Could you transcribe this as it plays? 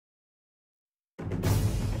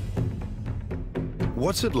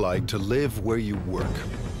What's it like to live where you work?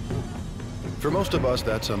 For most of us,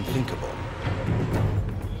 that's unthinkable.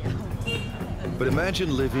 But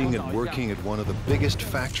imagine living and working at one of the biggest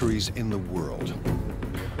factories in the world.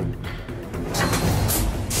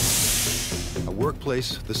 A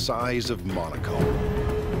workplace the size of Monaco.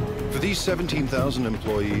 For these 17,000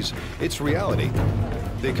 employees, it's reality.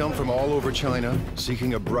 They come from all over China,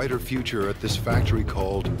 seeking a brighter future at this factory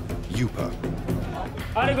called Yupa.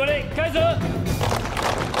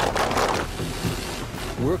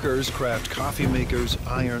 Workers craft coffee makers,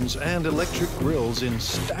 irons, and electric grills in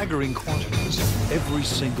staggering quantities every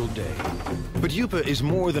single day. But Yupa is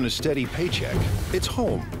more than a steady paycheck. It's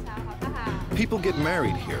home. People get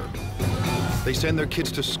married here. They send their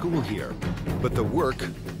kids to school here. But the work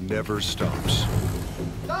never stops.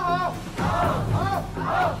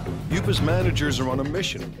 Yupa's managers are on a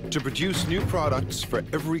mission to produce new products for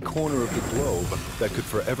every corner of the globe that could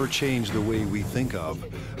forever change the way we think of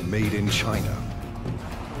made in China.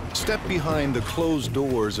 Step behind the closed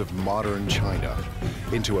doors of modern China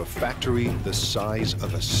into a factory the size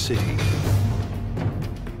of a city.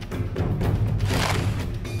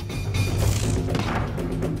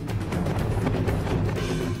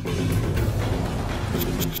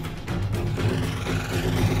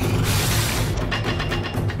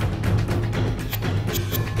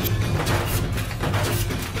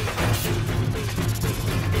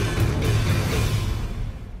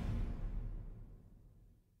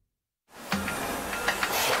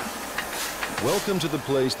 Welcome to the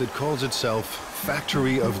place that calls itself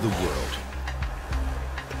Factory of the World.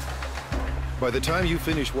 By the time you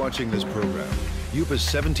finish watching this program, Yupa's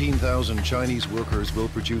 17,000 Chinese workers will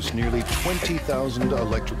produce nearly 20,000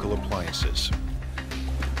 electrical appliances.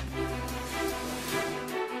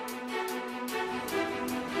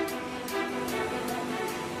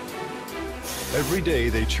 Every day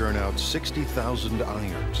they churn out 60,000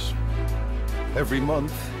 irons. Every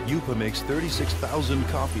month, Yupa makes 36,000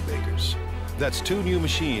 coffee makers. That's 2 new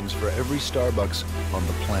machines for every Starbucks on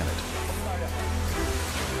the planet.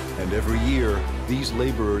 And every year, these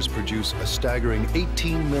laborers produce a staggering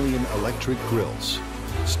 18 million electric grills.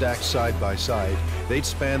 Stacked side by side, they'd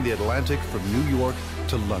span the Atlantic from New York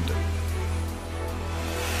to London.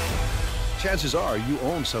 Chances are you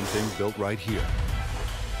own something built right here.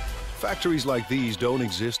 Factories like these don't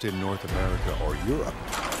exist in North America or Europe,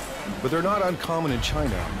 but they're not uncommon in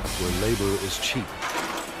China, where labor is cheap.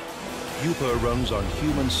 Yupa runs on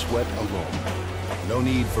human sweat alone. No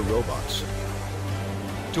need for robots.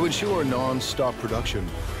 To ensure non-stop production,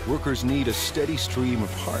 workers need a steady stream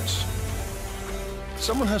of parts.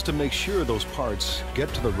 Someone has to make sure those parts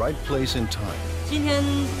get to the right place in time. 今天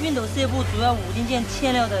熨斗事业部主要5零件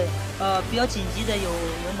欠料的，比较紧急的有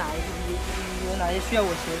哪些需要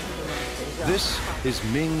我协助的？ This is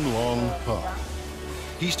Ming Long Pa.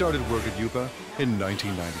 He started work at Yupa in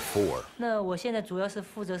 1994. 那我现在主要是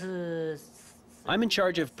负责是。 I'm in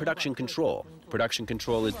charge of production control. Production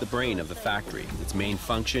control is the brain of the factory. Its main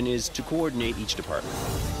function is to coordinate each department.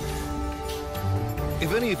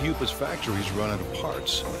 If any of Yupa's factories run out of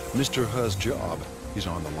parts, Mr. He's job is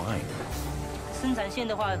on the line. 生产线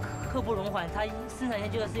的话，刻不容缓，它生产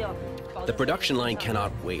线就是要。The production line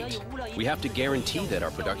cannot wait. We have to guarantee that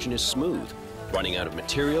our production is smooth. Running out of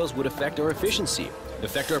materials would affect our efficiency,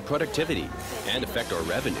 affect our productivity, and affect our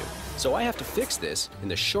revenue. So I have to fix this in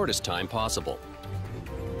the shortest time possible.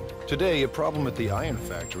 Today, a problem at the iron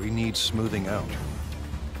factory needs smoothing out.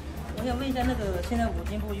 我想问一下，那个现在五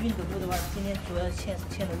金部、熨斗部的话，今天主要欠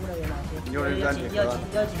的物料有哪些？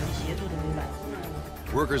要紧急协助的有哪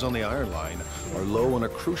些？ Workers on the iron line are low on a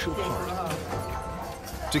crucial part.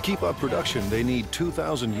 To keep up production, they need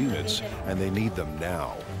 2,000 units, and they need them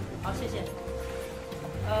now. 好，谢谢。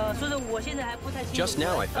 Just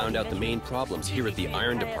now I found out the main problems here at the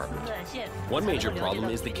iron department. One major problem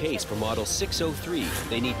is the case for model 603.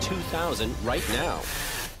 They need 2,000 right now.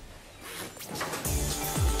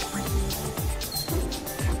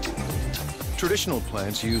 Traditional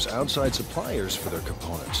plants use outside suppliers for their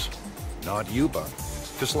components, not Yupa.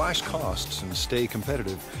 To slash costs and stay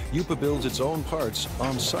competitive, Yupa builds its own parts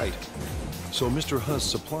on site. So Mr. He's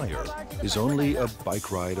supplier is only a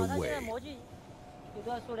bike ride away. 有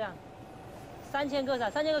多少数量？3000个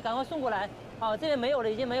，3000个赶快送过来。好，这边没有了，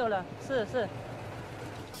已经没有了。是。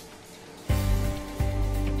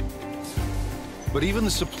 But even the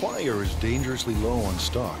supplier is dangerously low on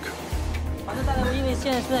stock. 反正大概因为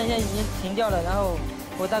现在生产线已经停掉了，然后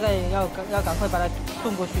我大概要赶快把它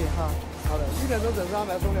送过去哈。好的，7点钟整上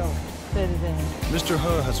来送料。对。Mr.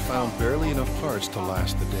 He has found barely enough parts to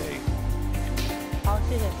last the day. 好，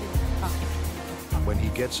谢谢。好。when he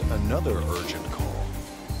gets another urgent call.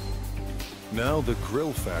 Now the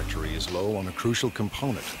grill factory is low on a crucial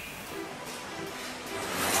component.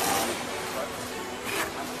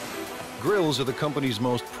 Grills are the company's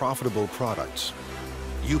most profitable products.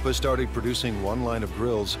 Yupa started producing one line of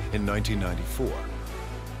grills in 1994.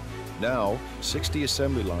 Now, 60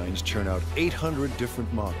 assembly lines churn out 800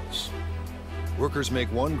 different models. Workers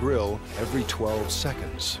make one grill every 12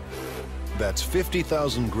 seconds. That's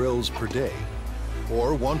 50,000 grills per day,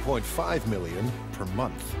 or 1.5 million per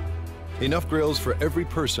month. Enough grills for every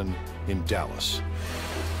person in Dallas.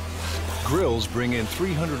 Grills bring in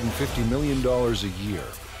 $350 million a year,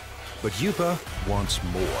 but Yupa wants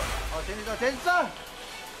more.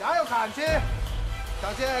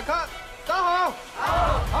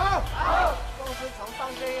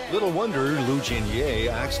 Little wonder Lu Jinye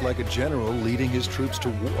acts like a general leading his troops to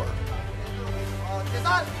war.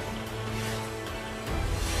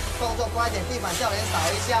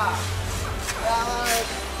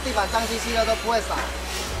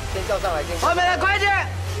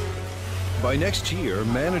 By next year,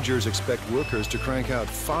 managers expect workers to crank out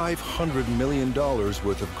 $500 million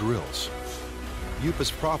worth of grills.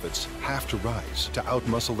 Yupa's profits have to rise to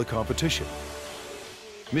outmuscle the competition.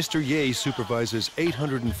 Mr. Ye supervises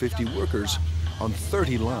 850 workers on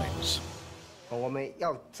 30 lines.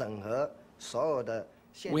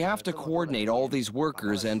 We have to coordinate all these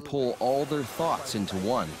workers and pull all their thoughts into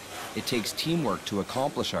one. It takes teamwork to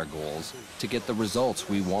accomplish our goals, to get the results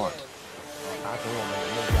we want.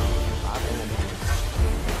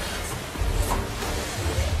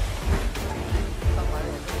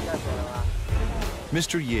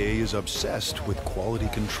 Mr. Ye is obsessed with quality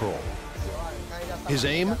control. His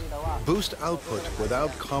aim? Boost output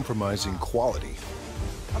without compromising quality.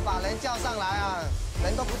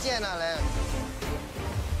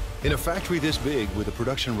 In a factory this big, with a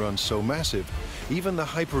production run so massive, even the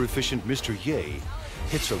hyper-efficient Mr. Ye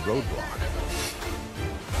hits a roadblock.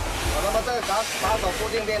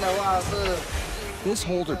 This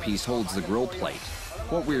holder piece holds the grill plate.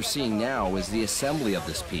 What we're seeing now is the assembly of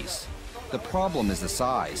this piece. The problem is the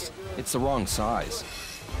size. It's the wrong size.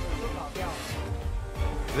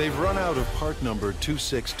 They've run out of part number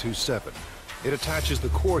 2627. It attaches the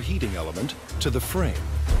core heating element to the frame.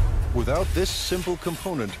 Without this simple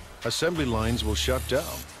component, assembly lines will shut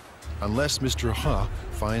down, unless Mr. Ha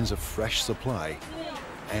finds a fresh supply,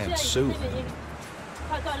 and soon.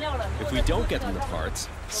 If we don't get them the parts,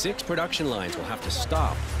 6 production lines will have to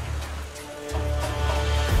stop.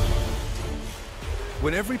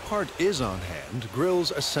 When every part is on hand,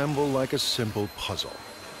 grills assemble like a simple puzzle.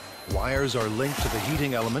 Wires are linked to the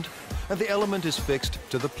heating element, and the element is fixed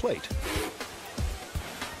to the plate.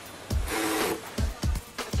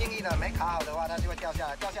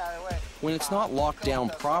 When it's not locked down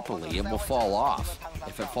properly, it will fall off.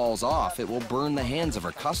 If it falls off, it will burn the hands of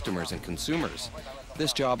our customers and consumers.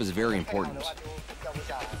 This job is very important.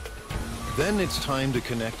 Then it's time to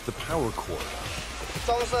connect the power cord.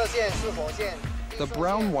 The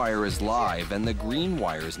brown wire is live and the green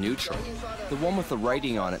wire is neutral. The one with the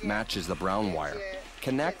writing on it matches the brown wire.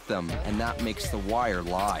 Connect them and that makes the wire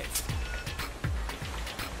live.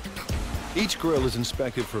 Each grill is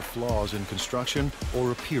inspected for flaws in construction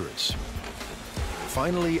or appearance.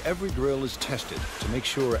 Finally, every grill is tested to make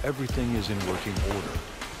sure everything is in working order.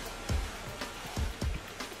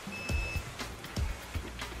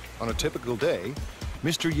 On a typical day,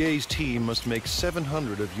 Mr. Ye's team must make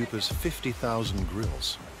 700 of Yupa's 50,000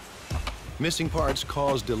 grills. Missing parts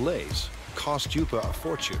cause delays, cost Yupa a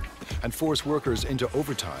fortune, and force workers into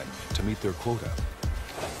overtime to meet their quota.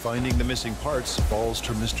 Finding the missing parts falls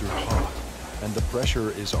to Mr. Ha, and the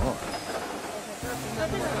pressure is on.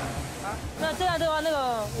 那这样的话，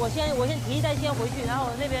我先提一袋先回去，然后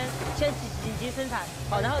那边先紧急生产，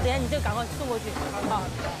好，然后等下你就赶快送过去，好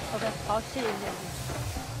 ，OK， 好，谢谢。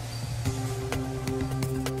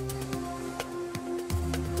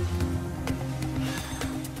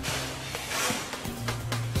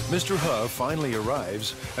 Mr. Ha finally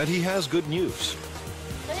arrives, and he has good news.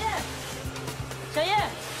 小叶，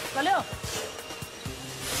老六，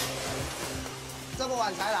这么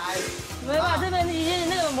晚才来？没办法，这边已经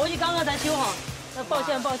那个模具刚刚才修好，抱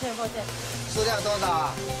歉。数量多少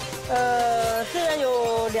啊？虽然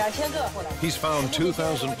有2000个。 He's found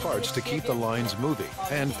 2,000 parts to keep the lines moving,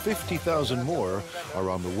 and 50,000 more are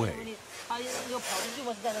on the way.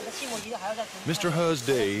 Mr. Ha's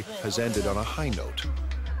day has ended on a high note.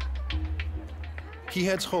 He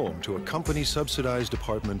heads home to a company-subsidized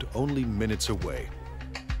apartment only minutes away.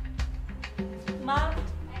 妈，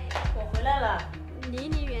我回来了。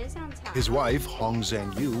 His wife, Hong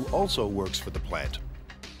Zhangyu, also works for the plant.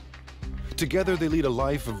 Together, they lead a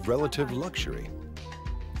life of relative luxury.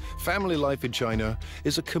 Family life in China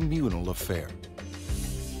is a communal affair.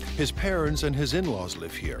 His parents and his in-laws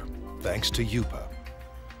live here, thanks to Yupa.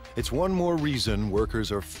 It's one more reason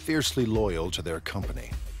workers are fiercely loyal to their company.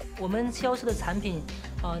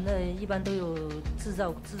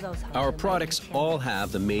 Our products all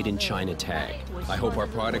have the Made in China tag. I hope our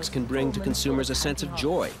products can bring to consumers a sense of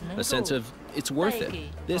joy, a sense of it's worth it.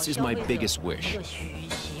 This is my biggest wish.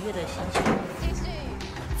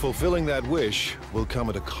 Fulfilling that wish will come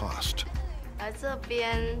at a cost.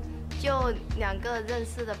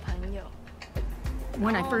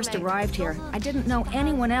 When I first arrived here, I didn't know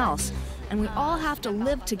anyone else, and we all have to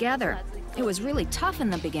live together. It was really tough in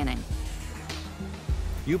the beginning.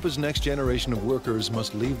 Yupa's next generation of workers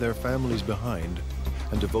must leave their families behind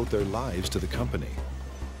and devote their lives to the company.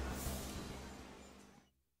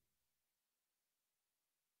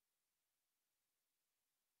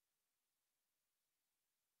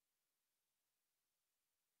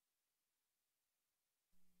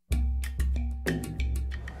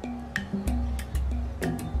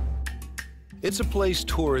 It's a place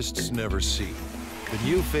tourists never see. The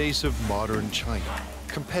new face of modern China,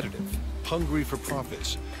 competitive, hungry for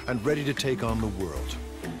profits, and ready to take on the world.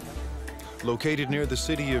 Located near the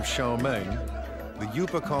city of Xiaomeng, the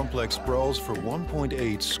Yupa complex sprawls for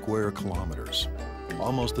 1.8 square kilometers,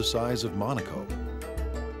 almost the size of Monaco.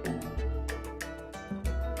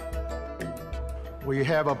 We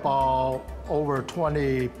have about over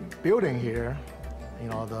 20 buildings here. You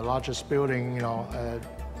know, the largest building,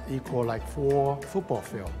 equal like 4 football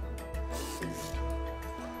fields.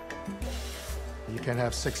 You can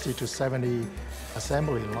have 60 to 70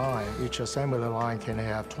 assembly line. Each assembly line can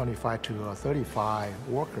have 25 to 35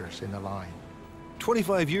 workers in the line.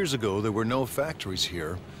 25 years ago, there were no factories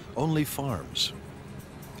here, only farms.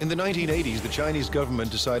 In the 1980s, the Chinese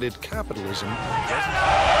government decided capitalism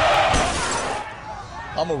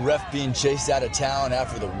I'm a ref being chased out of town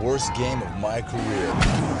after the worst game of my career.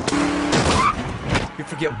 You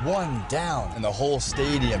forget one down, and the whole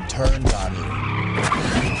stadium turns on you.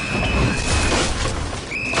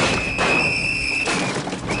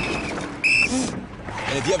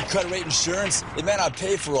 And if you have credit rate insurance, it may not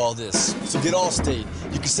pay for all this. So get Allstate.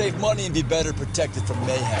 You can save money and be better protected from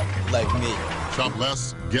mayhem, like me. Shop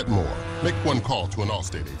less, get more. Make one call to an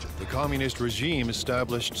Allstate agent. The communist regime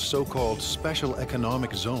established so-called special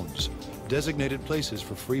economic zones, designated places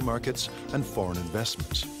for free markets and foreign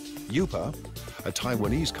investments. Yupa, a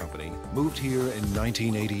Taiwanese company, moved here in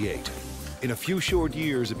 1988. In a few short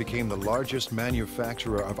years, it became the largest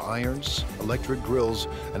manufacturer of irons, electric grills,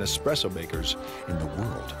 and espresso makers in the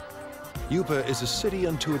world. Yupa is a city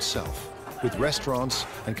unto itself, with restaurants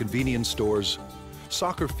and convenience stores,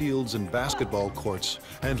 soccer fields and basketball courts,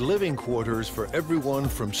 and living quarters for everyone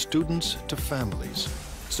from students to families.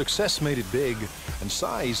 Success made it big, and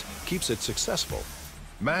size keeps it successful.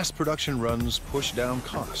 Mass production runs push down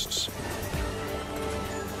costs.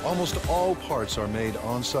 Almost all parts are made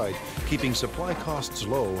on-site, keeping supply costs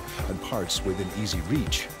low and parts within easy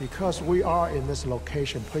reach. Because we are in this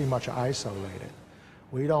location pretty much isolated,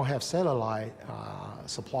 we don't have satellite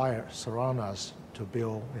suppliers surround us to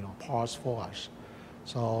build parts for us.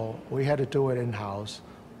 So we had to do it in-house,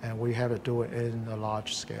 and we had to do it in a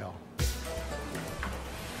large scale.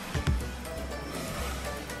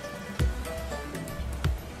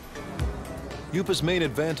 Yupa's main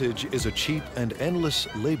advantage is a cheap and endless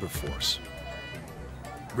labor force,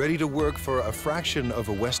 ready to work for a fraction of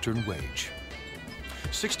a Western wage.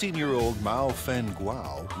 16-year-old Mao Fen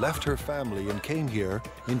Guo left her family and came here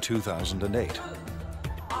in 2008.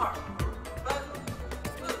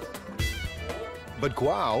 But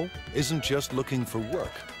Guo isn't just looking for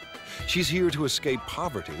work. She's here to escape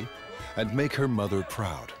poverty and make her mother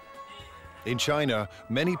proud. In China,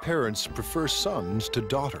 many parents prefer sons to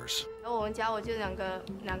daughters.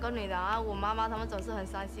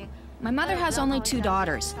 My mother has only 2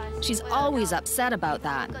 daughters. She's always upset about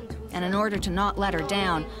that. And in order to not let her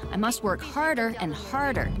down, I must work harder and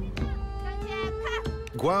harder.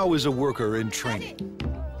 Guo is a worker in training.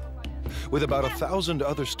 With about 1,000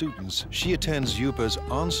 other students, she attends Yupa's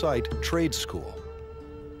on-site trade school.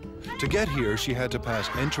 To get here, she had to pass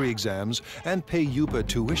entry exams and pay Yupa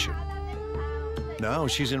tuition. Now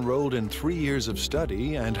she's enrolled in 3 years of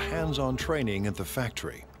study and hands-on training at the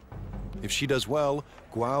factory. If she does well,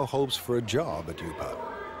 Guo hopes for a job at Yupa.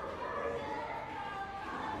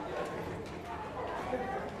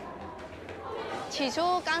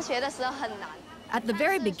 At the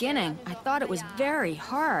very beginning, I thought it was very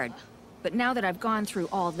hard. But now that I've gone through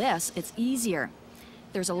all this, it's easier.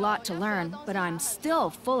 There's a lot to learn, but I'm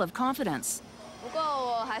still full of confidence.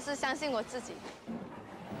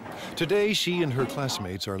 Today, she and her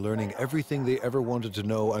classmates are learning everything they ever wanted to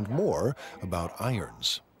know and more about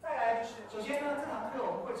irons.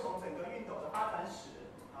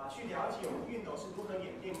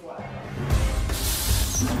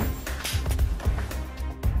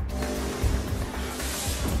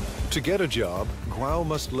 To get a job, Guo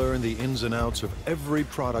must learn the ins and outs of every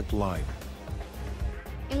product line.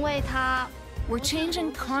 We're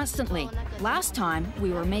changing constantly. Last time,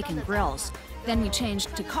 we were making grills. Then we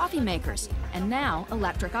changed to coffee makers, and now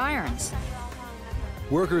electric irons.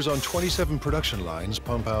 Workers on 27 production lines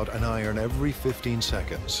pump out an iron every 15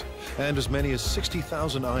 seconds, and as many as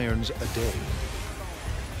 60,000 irons a day.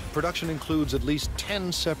 Production includes at least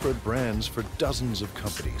 10 separate brands for dozens of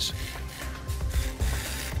companies.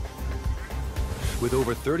 With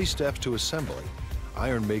over 30 steps to assembly,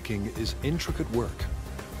 iron making is intricate work.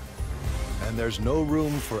 And there's no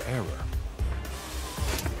room for error.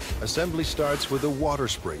 Assembly starts with a water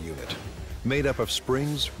spray unit, made up of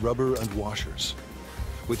springs, rubber, and washers.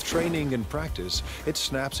 With training and practice, it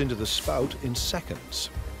snaps into the spout in seconds.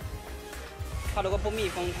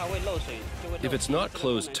 If it's not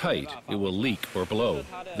closed tight, it will leak or blow.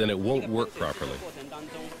 Then it won't work properly.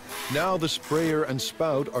 Now the sprayer and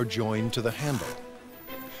spout are joined to the handle.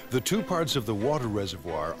 The two parts of the water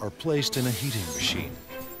reservoir are placed in a heating machine.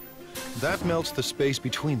 That melts the space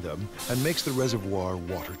between them and makes the reservoir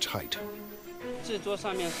watertight.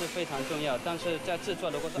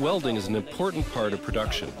 Welding is an important part of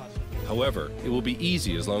production. However, it will be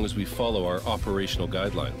easy as long as we follow our operational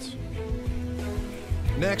guidelines.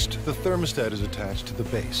 Next, the thermostat is attached to the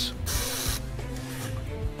base.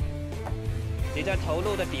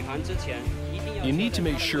 You need to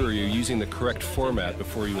make sure you're using the correct format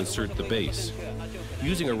before you insert the base.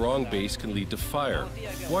 Using a wrong base can lead to fire.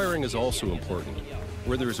 Wiring is also important.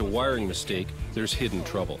 Where there is a wiring mistake, there's hidden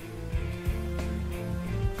trouble.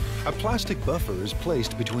 A plastic buffer is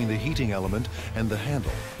placed between the heating element and the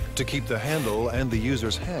handle to keep the handle and the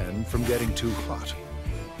user's hand from getting too hot.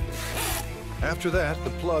 After that,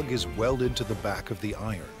 the plug is welded to the back of the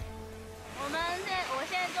iron.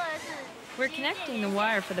 We're connecting the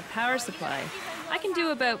wire for the power supply. I can do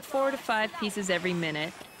about 4 to 5 pieces every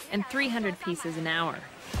minute and 300 pieces an hour.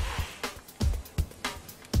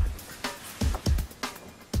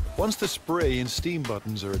 Once the spray and steam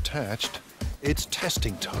buttons are attached, it's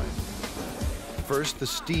testing time. First, the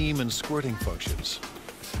steam and squirting functions.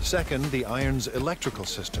 Second, the iron's electrical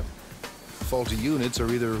system. Faulty units are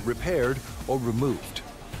either repaired or removed.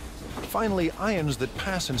 Finally, irons that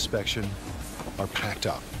pass inspection are packed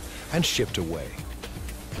up and shipped away.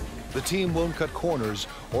 The team won't cut corners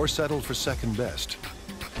or settle for second best.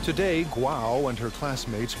 Today, Guo and her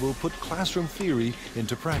classmates will put classroom theory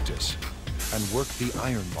into practice and work the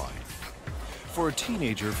iron line. For a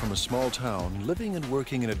teenager from a small town, living and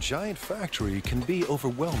working in a giant factory can be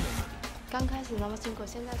overwhelming.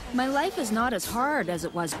 My life is not as hard as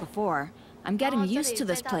it was before. I'm getting used to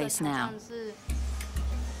this place now.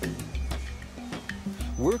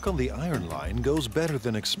 Work on the iron line goes better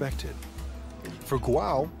than expected. For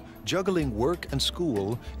Guo, juggling work and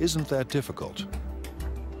school isn't that difficult.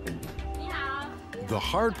 The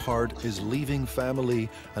hard part is leaving family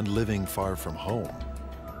and living far from home.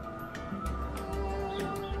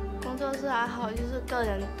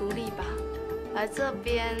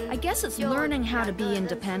 I guess it's learning how to be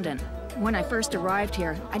independent. When I first arrived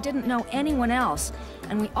here, I didn't know anyone else,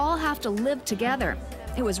 and we all have to live together.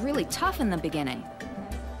 It was really tough in the beginning.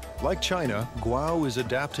 Like China, Guo is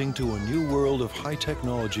adapting to a new world of high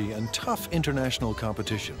technology and tough international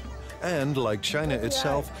competition. And like China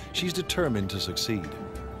itself, she's determined to succeed.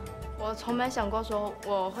 I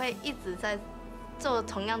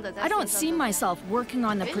don't see myself working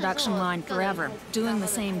on the production line forever, doing the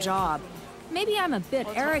same job. Maybe I'm a bit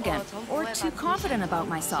arrogant or too confident about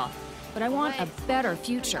myself, but I want a better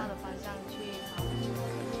future.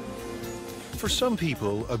 For some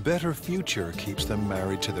people, a better future keeps them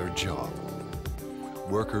married to their job.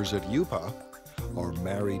 Workers at UPA are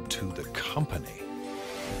married to the company.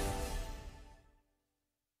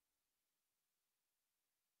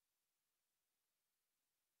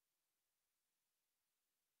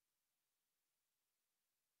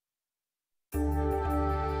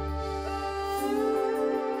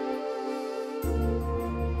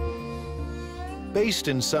 Based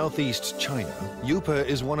in southeast China, UPA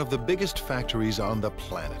is one of the biggest factories on the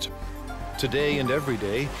planet. Today and every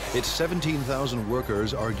day, its 17,000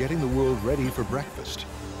 workers are getting the world ready for breakfast.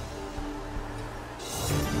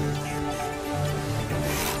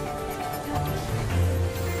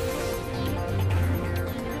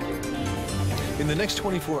 In the next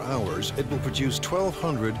 24 hours, it will produce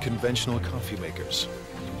 1,200 conventional coffee makers.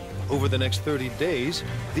 Over the next 30 days,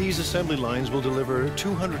 these assembly lines will deliver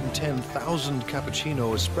 210,000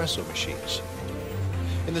 cappuccino espresso machines.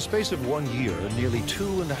 In the space of 1 year, nearly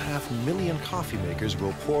 2.5 million coffee makers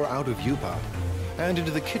will pour out of Yupa and into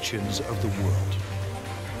the kitchens of the world.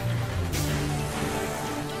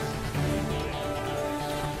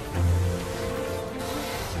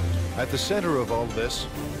 At the center of all this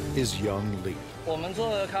is young Lee.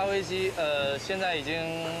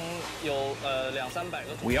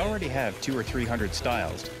 We already have 200 or 300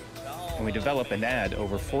 styles, and we develop and add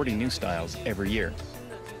over 40 new styles every year.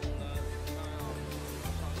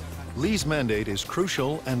 Lee's mandate is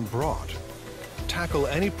crucial and broad. Tackle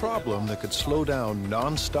any problem that could slow down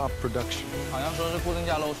non-stop production.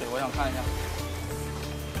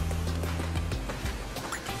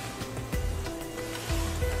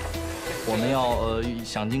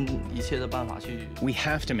 We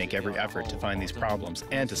have to make every effort to find these problems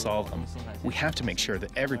and to solve them. We have to make sure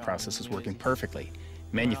that every process is working perfectly.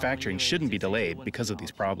 Manufacturing shouldn't be delayed because of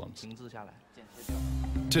these problems.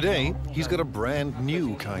 Today, he's got a brand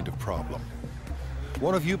new kind of problem.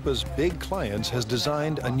 One of Yupa's big clients has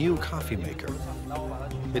designed a new coffee maker.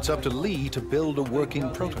 It's up to Lee to build a working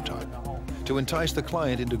prototype to entice the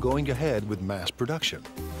client into going ahead with mass production.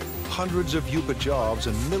 Hundreds of Yupa jobs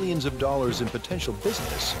and millions of dollars in potential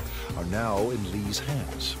business are now in Lee's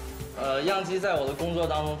hands.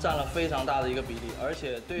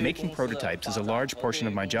 Making prototypes is a large portion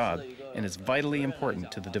of my job and is vitally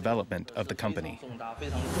important to the development of the company.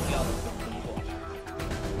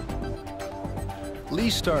 Lee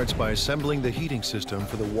starts by assembling the heating system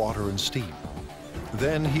for the water and steam.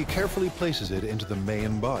 Then he carefully places it into the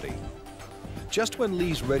main body. Just when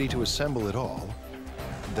Lee's ready to assemble it all,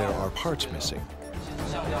 there are parts missing.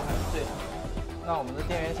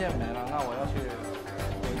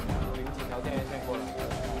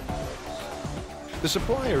 The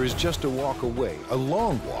supplier is just a walk away, a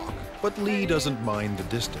long walk, but Lee doesn't mind the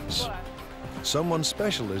distance. Someone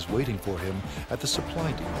special is waiting for him at the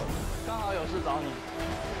supply depot.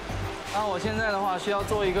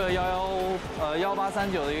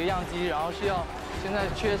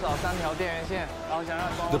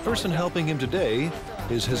 The person helping him today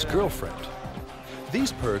is his girlfriend.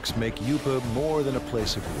 These perks make Yupa more than a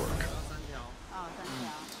place of work.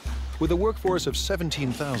 With a workforce of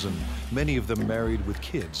 17,000, many of them married with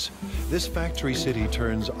kids, this factory city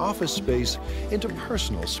turns office space into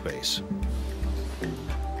personal space.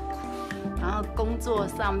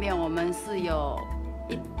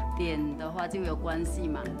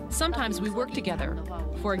 Sometimes we work together.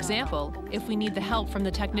 For example, if we need the help from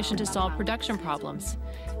the technician to solve production problems,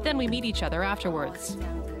 then we meet each other afterwards.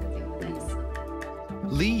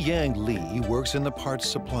 Li Yang Lee works in the parts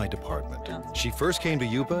supply department. She first came to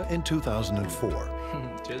Yupa in 2004.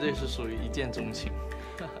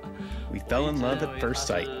 We fell in love at first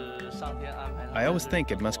sight. I always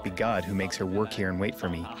think it must be God who makes her work here and wait for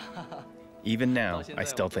me. Even now, I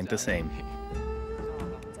still think the same.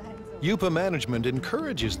 Yupa management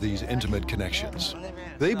encourages these intimate connections.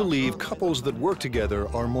 They believe couples that work together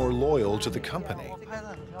are more loyal to the company.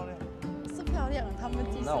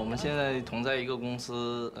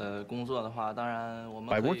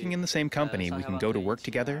 By working in the same company, we can go to work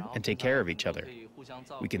together and take care of each other.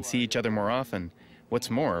 We can see each other more often. What's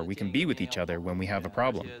more, we can be with each other when we have a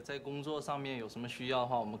problem.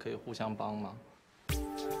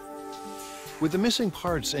 With the missing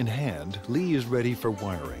parts in hand, Lee is ready for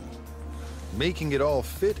wiring. Making it all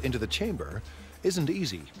fit into the chamber isn't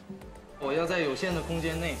easy. I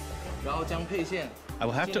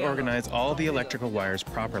will have to organize all the electrical wires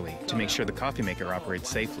properly to make sure the coffee maker operates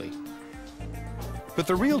safely. But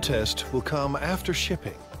the real test will come after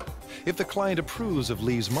shipping. If the client approves of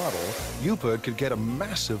Lee's model, Yupa could get a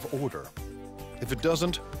massive order. If it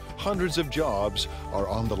doesn't, hundreds of jobs are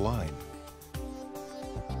on the line.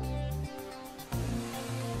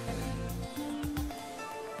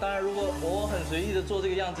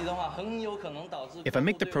 If I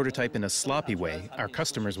make the prototype in a sloppy way, our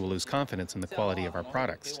customers will lose confidence in the quality of our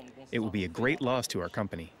products. It will be a great loss to our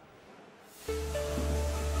company.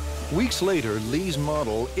 Weeks later, Lee's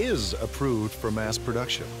model is approved for mass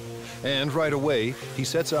production. And right away, he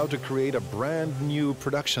sets out to create a brand new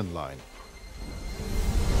production line.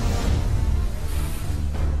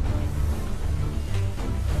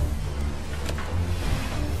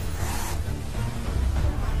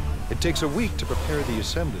 It takes a week to prepare the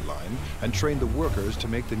assembly line and train the workers to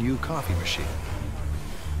make the new coffee machine.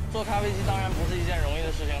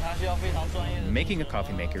 Making a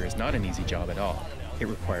coffee maker is not an easy job at all. It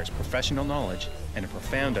requires professional knowledge and a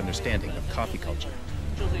profound understanding of coffee culture.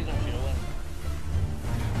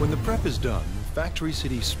 When the prep is done, Factory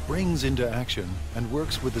City springs into action and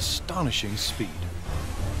works with astonishing speed.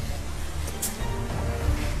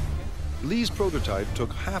 Lee's prototype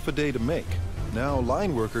took half a day to make. Now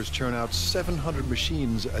line workers churn out 700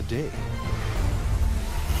 machines a day.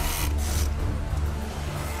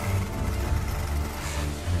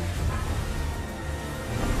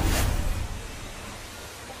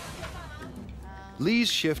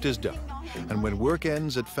 Lee's shift is done, and when work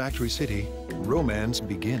ends at Factory City, romance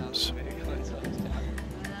begins.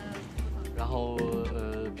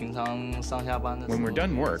 When we're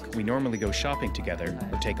done work, we normally go shopping together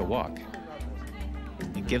or take a walk.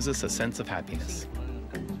 It gives us a sense of happiness.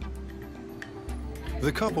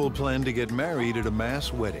 The couple plan to get married at a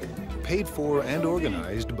mass wedding, paid for and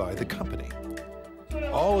organized by the company.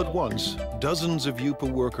 All at once, dozens of Yupa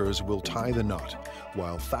workers will tie the knot,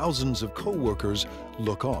 while thousands of co-workers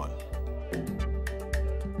look on.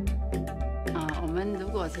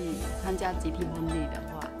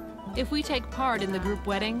 If we take part in the group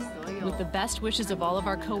wedding, with the best wishes of all of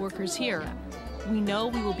our co-workers here, we know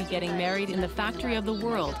we will be getting married in the factory of the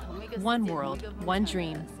world, one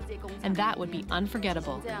dream, and that would be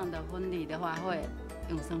unforgettable.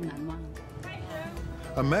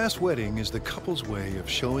 A mass wedding is the couple's way of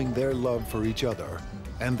showing their love for each other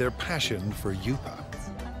and their passion for Yupa.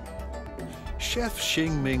 Chef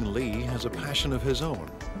Xingming Li has a passion of his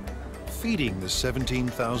own, feeding the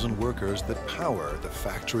 17,000 workers that power the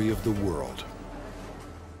factory of the world.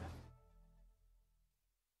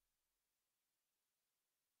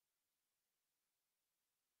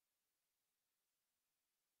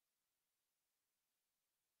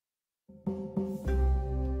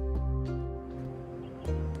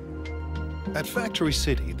 At Factory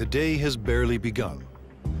City, the day has barely begun.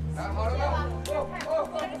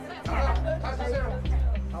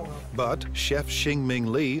 But Chef Xingming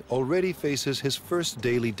Li already faces his first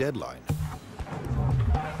daily deadline.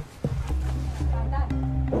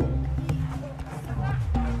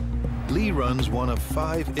 Li runs one of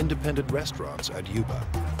 5 independent restaurants at Yupa.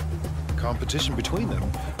 Competition between them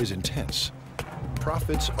is intense.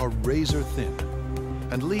 Profits are razor thin,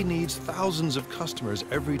 and Li needs thousands of customers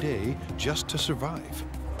every day just to survive.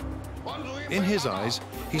 In his eyes,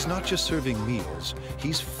 he's not just serving meals,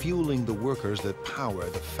 he's fueling the workers that power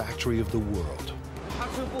the factory of the world.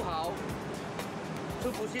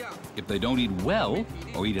 If they don't eat well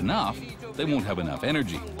or eat enough, they won't have enough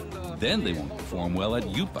energy. Then they won't perform well at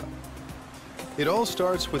Yupa. It all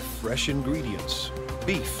starts with fresh ingredients: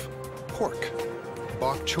 beef, pork,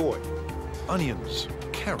 bok choy, onions,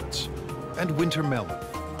 carrots, and winter melon.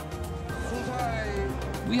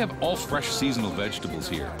 We have all fresh seasonal vegetables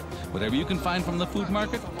here. Whatever you can find from the food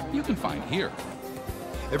market, you can find here.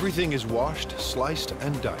 Everything is washed, sliced,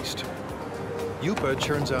 and diced. Yupa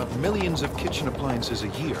churns out millions of kitchen appliances a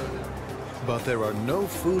year. But there are no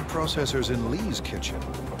food processors in Li's kitchen.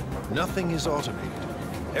 Nothing is automated.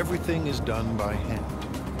 Everything is done by hand.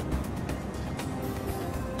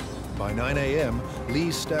 By 9 a.m.,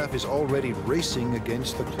 Li's staff is already racing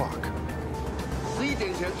against the clock.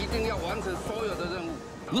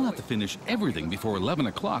 We'll have to finish everything before 11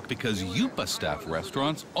 o'clock because Yupa staff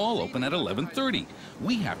restaurants all open at 11:30.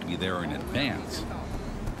 We have to be there in advance.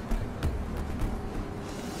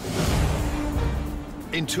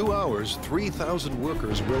 In 2 hours, 3,000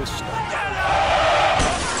 workers will start.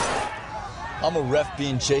 I'm a ref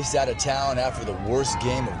being chased out of town after the worst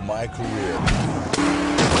game of my career.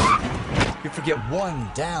 You forget one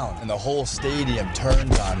down and the whole stadium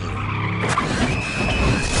turns on you.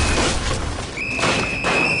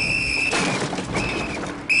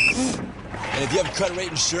 And if you have credit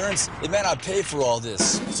rate insurance, it may not pay for all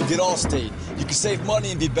this. So get Allstate. You can save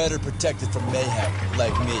money and be better protected from mayhem,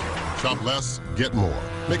 like me. Shop less, get more.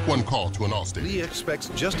 Make one call to an Allstate. Li expects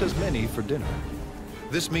just as many for dinner.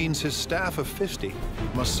 This means his staff of 50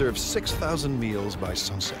 must serve 6,000 meals by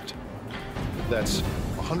sunset. That's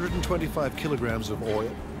 125 kilograms of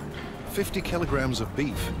oil, 50 kilograms of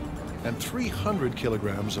beef, and 300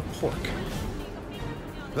 kilograms of pork.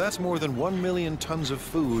 That's more than 1 million tons of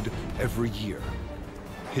food every year.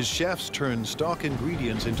 His chefs turn stock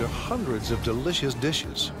ingredients into hundreds of delicious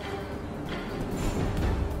dishes.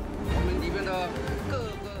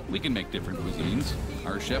 We can make different cuisines.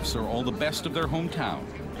 Our chefs are all the best of their hometown.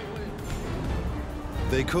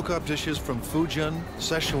 They cook up dishes from Fujian,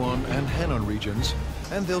 Sichuan, and Henan regions,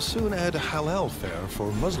 and they'll soon add halal fare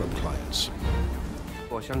for Muslim clients.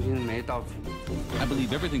 I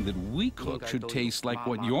believe everything that we cook should taste like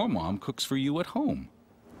what your mom cooks for you at home.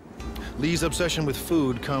 Lee's obsession with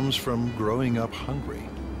food comes from growing up hungry.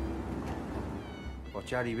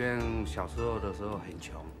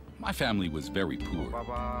 My family was very poor.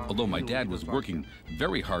 Although my dad was working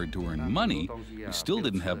very hard to earn money, we still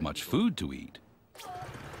didn't have much food to eat.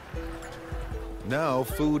 Now,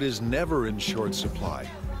 food is never in short supply,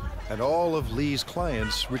 and all of Lee's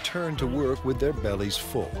clients return to work with their bellies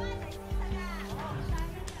full.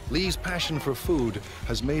 Lee's passion for food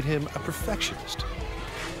has made him a perfectionist.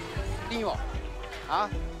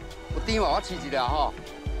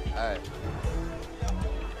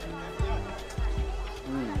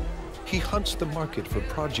 He hunts the market for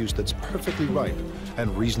produce that's perfectly ripe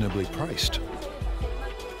and reasonably priced.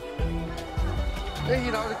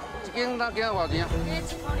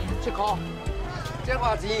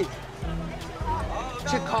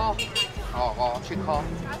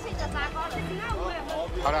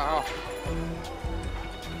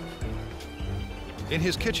 In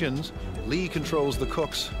his kitchens, Lee controls the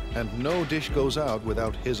cooks, and no dish goes out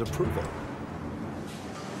without his approval.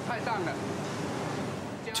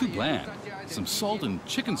 Too bland. Some salt and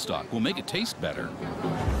chicken stock will make it taste better.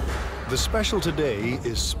 The special today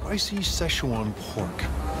is spicy Szechuan pork.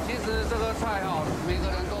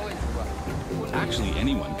 Actually,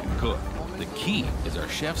 anyone can cook. The key is our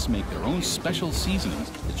chefs make their own special seasonings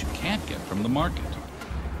that you can't get from the market.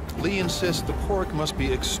 Lee insists the pork must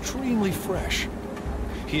be extremely fresh.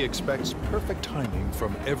 He expects perfect timing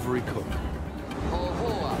from every cook.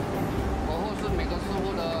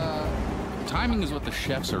 Timing is what the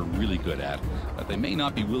chefs are really good at, but they may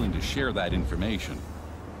not be willing to share that information.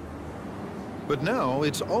 But now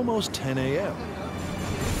it's almost 10 a.m.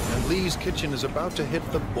 and Lee's kitchen is about to hit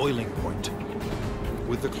the boiling point.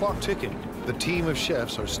 With the clock ticking, the team of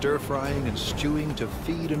chefs are stir-frying and stewing to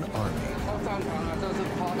feed an army.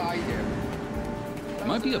 It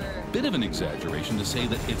might be a bit of an exaggeration to say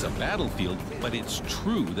that it's a battlefield, but it's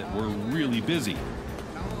true that we're really busy.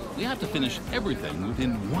 We have to finish everything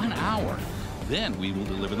within 1 hour. Then we will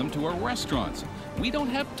deliver them to our restaurants. We don't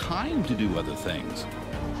have time to do other things.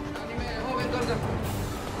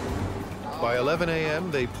 By 11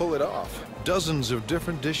 a.m., they pull it off. Dozens of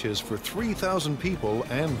different dishes for 3,000 people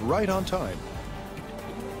and right on time.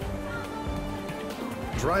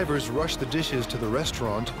 Drivers rush the dishes to the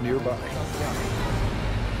restaurant nearby.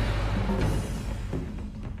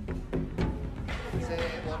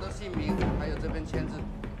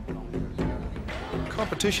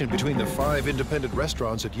 Competition between the 5 independent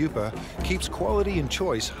restaurants at Yupa keeps quality and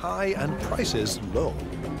choice high and prices low.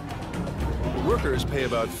 Workers pay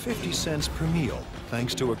about 50 cents per meal,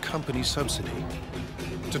 thanks to a company subsidy.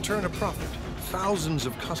 To turn a profit, thousands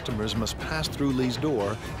of customers must pass through Lee's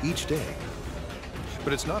door each day.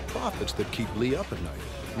 But it's not profits that keep Lee up at night.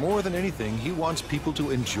 More than anything, he wants people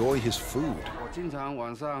to enjoy his food.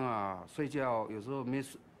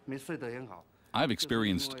 I've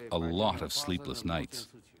experienced a lot of sleepless nights.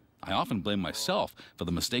 I often blame myself for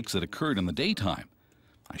the mistakes that occurred in the daytime.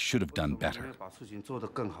 I should have done better.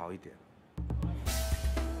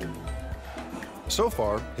 So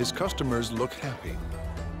far, his customers look happy.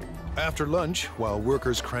 After lunch, while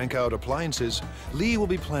workers crank out appliances, Lee will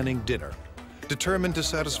be planning dinner, determined to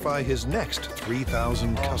satisfy his next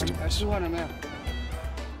 3,000 customers.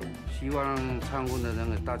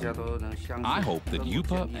 I hope that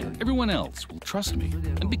Yupa and everyone else will trust me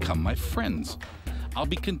and become my friends. I'll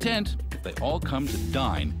be content if they all come to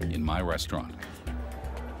dine in my restaurant.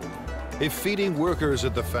 If feeding workers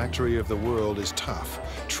at the factory of the world is tough,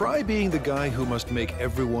 try being the guy who must make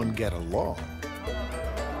everyone get along.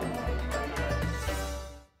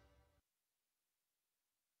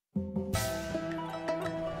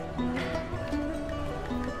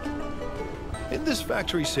 In this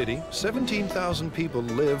factory city, 17,000 people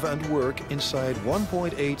live and work inside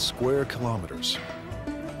 1.8 square kilometers.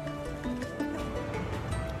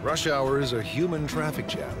 Rush hour is a human traffic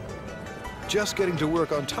jam. Just getting to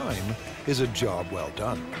work on time is a job well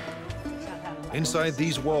done. Inside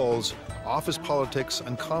these walls, office politics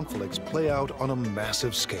and conflicts play out on a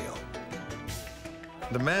massive scale.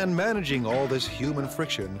 The man managing all this human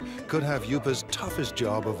friction could have Yupa's toughest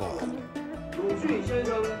job of all.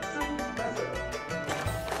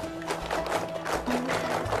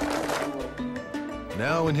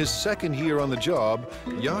 Now in his second year on the job,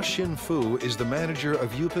 Ya Xin-fu is the manager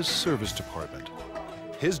of Yupa's service department.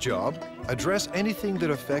 His job, address anything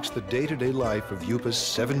that affects the day-to-day life of Yupa's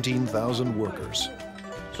 17,000 workers.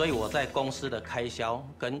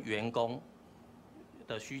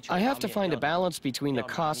 I have to find a balance between the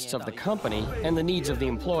costs of the company and the needs of the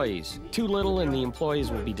employees. Too little and the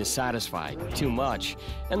employees will be dissatisfied. Too much,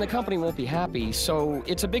 and the company won't be happy, so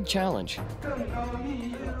it's a big challenge.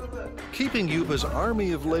 Keeping Yupa's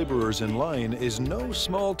army of laborers in line is no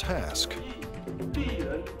small task.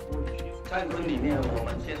 灿坤里面，我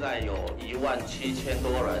们现在有17000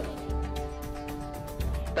多人，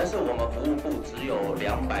但是我们服务部只有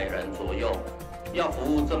200人左右，要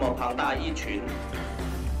服务这么庞大一群，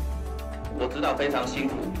我知道非常辛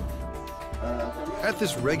苦。At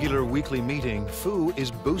this regular weekly meeting, Fu is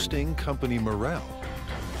boosting company morale.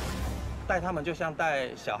 带他们就像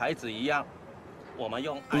带小孩子一样，我们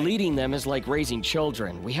用爱。 Leading them is like raising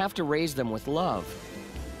children. We have to raise them with love.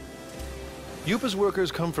 Yupa's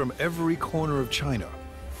workers come from every corner of China.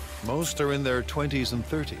 Most are in their 20s and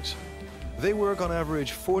 30s. They work on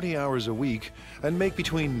average 40 hours a week and make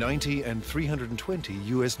between $90 and $320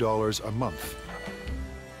 US a month.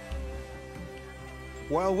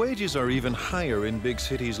 While wages are even higher in big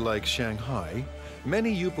cities like Shanghai,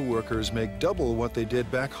 many Yupa workers make double what they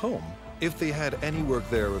did back home if they had any work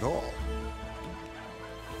there at all.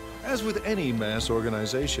 As with any mass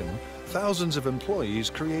organization, thousands of employees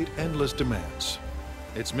create endless demands.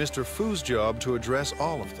 It's Mr. Fu's job to address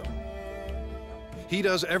all of them. He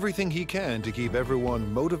does everything he can to keep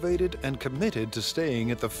everyone motivated and committed to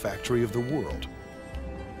staying at the factory of the world.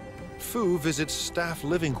 Fu visits staff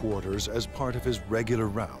living quarters as part of his regular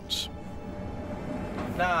rounds.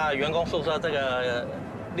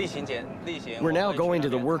 We're now going to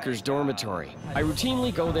the workers' dormitory. I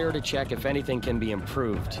routinely go there to check if anything can be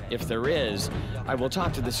improved. If there is, I will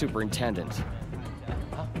talk to the superintendent.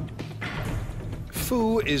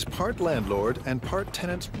 Fu is part landlord and part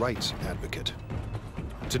tenants' rights advocate.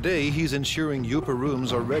 Today, he's ensuring Yupa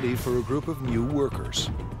rooms are ready for a group of new workers.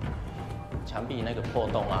 墙壁那个破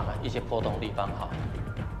洞啊，一些破洞地方哈，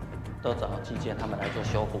都找技建他们来做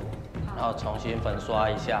修补，然后重新粉刷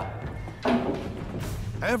一下。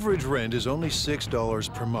 Average rent is only $6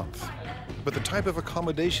 per month, but the type of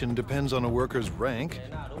accommodation depends on a worker's rank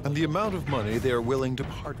and the amount of money they are willing to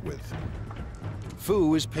part with.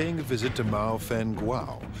 Fu is paying a visit to Mao Fen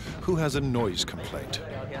Guao, who has a noise complaint.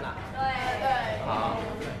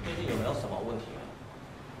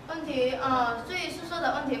 问题所以宿舍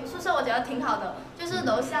的问题，宿舍我觉得挺好的，就是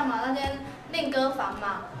楼下嘛那间练歌房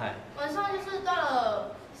嘛，晚上就是到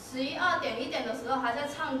了11、2点、1点的时候还在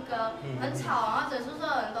唱歌，很吵，然后整宿舍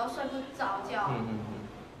的人都睡不着觉。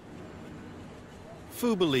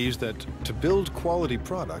Fu believes that to build quality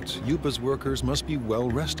products, Yupa's workers must be well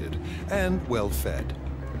rested and well fed.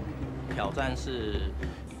 挑战是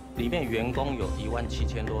里面员工有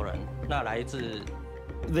17000多人，那来自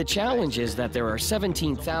The challenge is that there are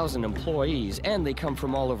 17,000 employees and they come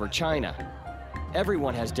from all over China.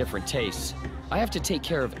 Everyone has different tastes. I have to take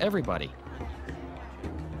care of everybody.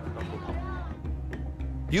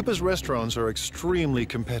 Yupa's restaurants are extremely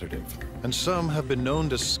competitive, and some have been known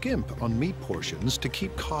to skimp on meat portions to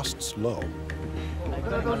keep costs low.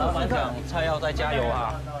 老板讲菜要再加油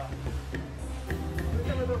啊！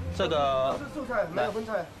这个没有荤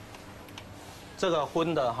菜，这个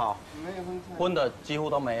荤的哈，荤的几乎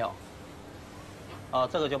都没有。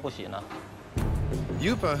这个就不行了。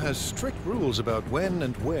 Yupa has strict rules about when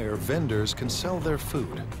and where vendors can sell their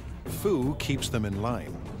food. Fu keeps them in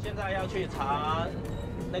line. 现在要去查。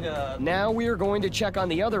 Now we are going to check on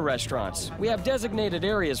the other restaurants. We have designated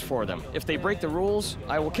areas for them. If they break the rules,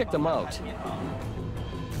 I will kick them out.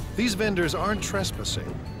 These vendors aren't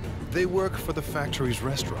trespassing. They work for the factory's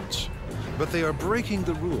restaurants. But they are breaking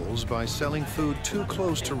the rules by selling food too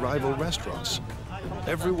close to rival restaurants.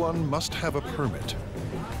 Everyone must have a permit.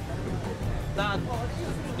 那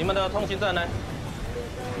你们的通行证呢？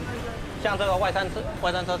像这个外滩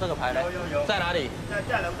车这个牌呢，在哪里？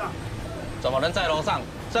在楼上。 怎么能在楼上？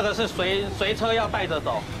这个是随车要带着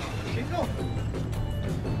走。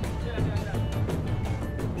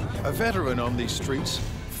A veteran on these streets,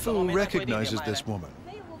 Fu recognizes this woman.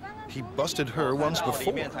 He busted her once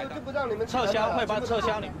before. 撤销会把撤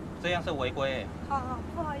销你，这样是违规。好，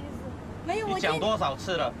不好意思，没有。你讲多少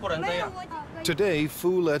次了，不能这样。Today,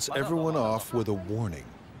 Fu lets everyone off with a warning.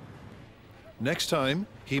 Next time,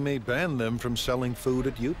 he may ban them from selling food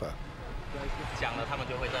at Yupa.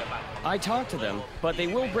 I talk to them, but they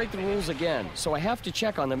will break the rules again, so I have to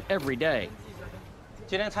check on them every day.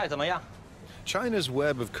 China's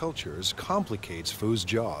web of cultures complicates Fu's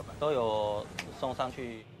job.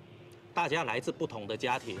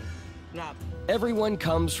 Everyone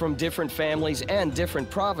comes from different families and different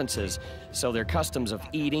provinces, so their customs of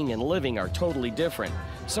eating and living are totally different,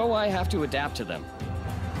 so I have to adapt to them.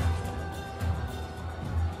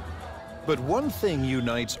 But one thing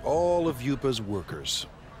unites all of Yupa's workers: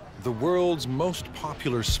 the world's most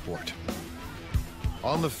popular sport.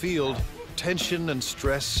 On the field, tension and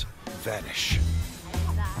stress vanish.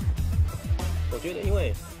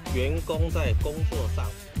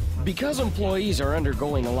 Because employees are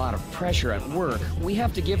undergoing a lot of pressure at work, we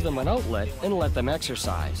have to give them an outlet and let them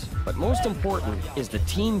exercise. But most important is the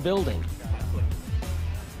team building.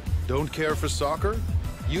 Don't care for soccer?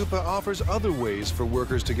 Yupa offers other ways for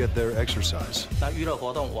workers to get their exercise.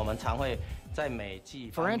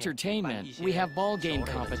 For entertainment, we have ball game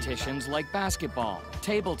competitions like basketball,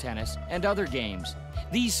 table tennis, and other games.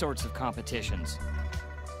 These sorts of competitions.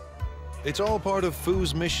 It's all part of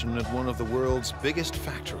Fu's mission at one of the world's biggest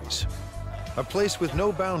factories. A place with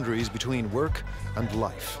no boundaries between work and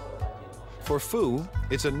life. For Fu,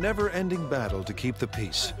 it's a never-ending battle to keep the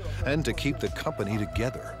peace and to keep the company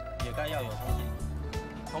together.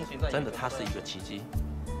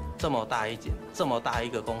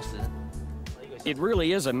 It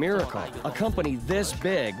really is a miracle. A company this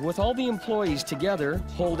big, with all the employees together,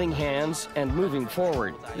 holding hands and moving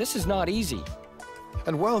forward. This is not easy.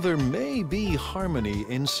 And while there may be harmony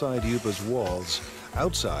inside Yupa's walls,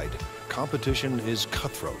 outside, competition is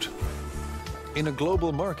cutthroat. In a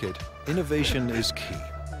global market, innovation is key.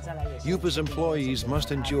 Yupa's employees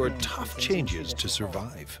must endure tough changes to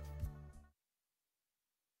survive.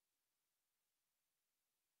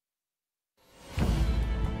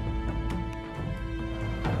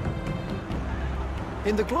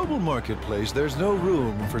 In the global marketplace, there's no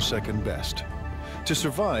room for second best. To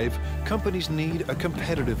survive, companies need a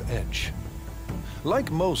competitive edge.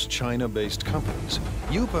 Like most China-based companies,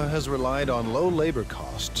 Yupa has relied on low labor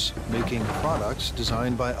costs, making products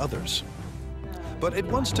designed by others. But it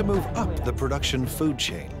wants to move up the production food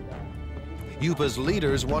chain. Yupa's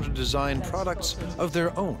leaders want to design products of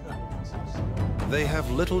their own. They have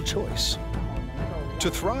little choice. To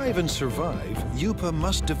thrive and survive, Yupa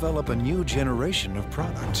must develop a new generation of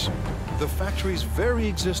products. The factory's very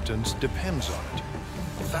existence depends on it.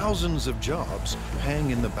 Thousands of jobs hang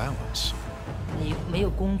in the balance.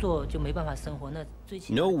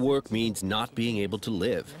 No work means not being able to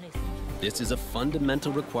live. This is a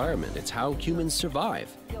fundamental requirement. It's how humans survive.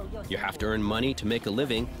 You have to earn money to make a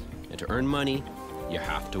living, and to earn money, you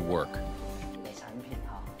have to work.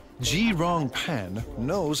 Ji Rongpan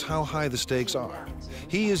knows how high the stakes are.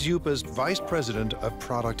 He is Yupa's Vice President of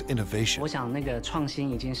Product Innovation.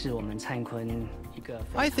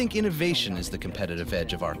 I think innovation is the competitive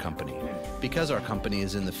edge of our company, because our company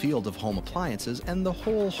is in the field of home appliances, and the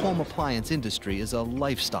whole home appliance industry is a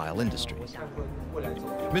lifestyle industry.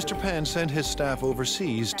 Mr. Pan sent his staff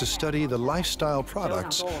overseas to study the lifestyle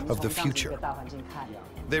products of the future.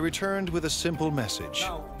 They returned with a simple message: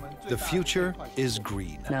 the future is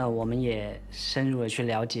green.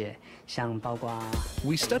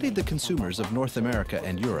 We studied the consumers of North America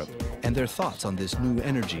and Europe and their thoughts on this new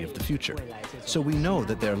energy of the future. So we know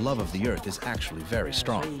that their love of the earth is actually very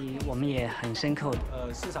strong.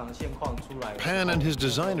 Pan and his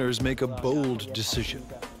designers make a bold decision.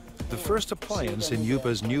 The first appliance in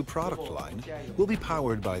Yupa's new product line will be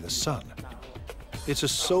powered by the sun. It's a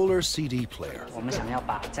solar CD player.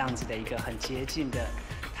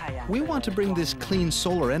 We want to bring this clean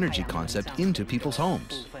solar energy concept into people's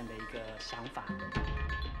homes.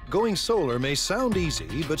 Going solar may sound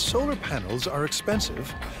easy, but solar panels are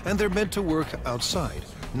expensive, and they're meant to work outside,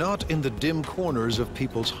 not in the dim corners of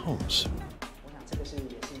people's homes.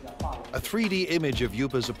 A 3D image of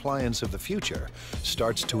Yupa's appliance of the future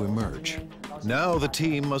starts to emerge. Now the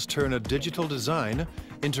team must turn a digital design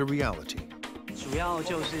into reality.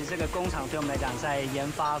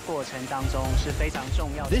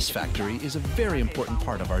 This factory is a very important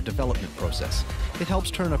part of our development process. It helps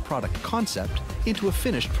turn a product concept into a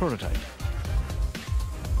finished prototype.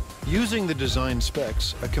 Using the design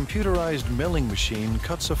specs, a computerized milling machine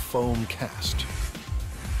cuts a foam cast.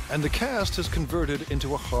 And the cast is converted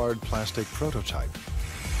into a hard plastic prototype.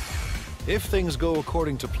 If things go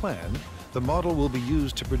according to plan, the model will be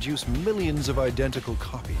used to produce millions of identical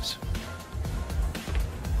copies.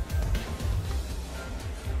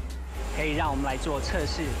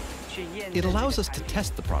 It allows us to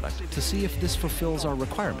test the product to see if this fulfills our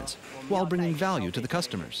requirements while bringing value to the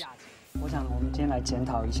customers.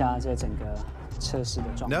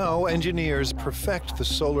 Now engineers perfect the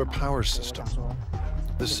solar power system.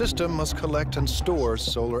 The system must collect and store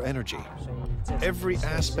solar energy. Every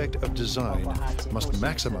aspect of design must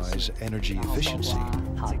maximize energy efficiency.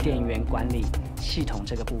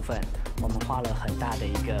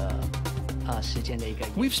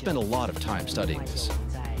 We've spent a lot of time studying this.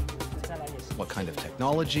 What kind of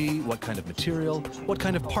technology, what kind of material, what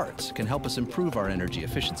kind of parts can help us improve our energy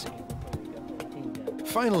efficiency?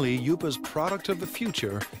 Finally, Yupa's product of the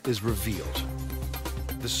future is revealed.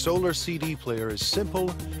 The solar CD player is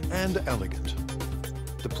simple and elegant.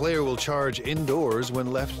 The player will charge indoors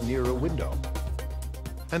when left near a window.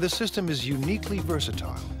 And the system is uniquely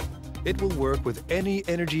versatile. It will work with any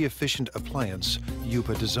energy-efficient appliance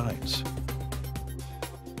Yupa designs.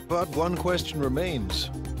 But one question remains.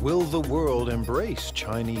 Will the world embrace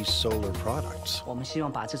Chinese solar products?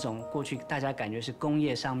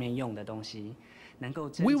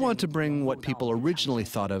 We want to bring what people originally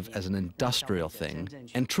thought of as an industrial thing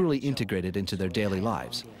and truly integrate it into their daily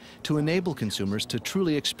lives, to enable consumers to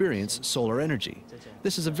truly experience solar energy.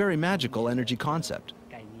 This is a very magical energy concept.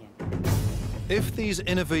 If these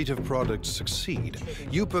innovative products succeed,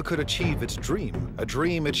 Yupa could achieve its dream, a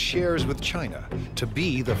dream it shares with China, to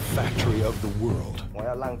be the factory of the world.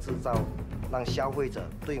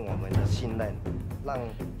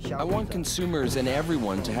 I want consumers and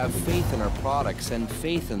everyone to have faith in our products and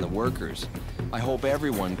faith in the workers. I hope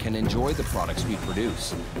everyone can enjoy the products we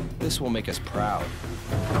produce. This will make us proud.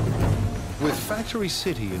 With Factory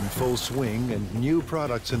City in full swing and new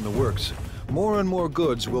products in the works, more and more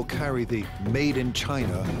goods will carry the Made in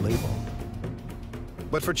China label.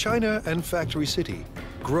 But for China and Factory City,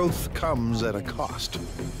 growth comes at a cost.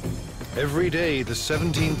 Every day, the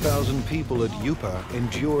 17,000 people at Yupa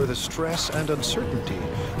endure the stress and uncertainty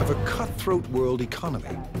of a cutthroat world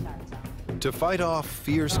economy. To fight off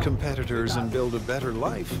fierce competitors and build a better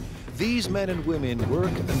life, these men and women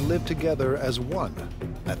work and live together as one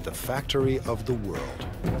at the factory of the world.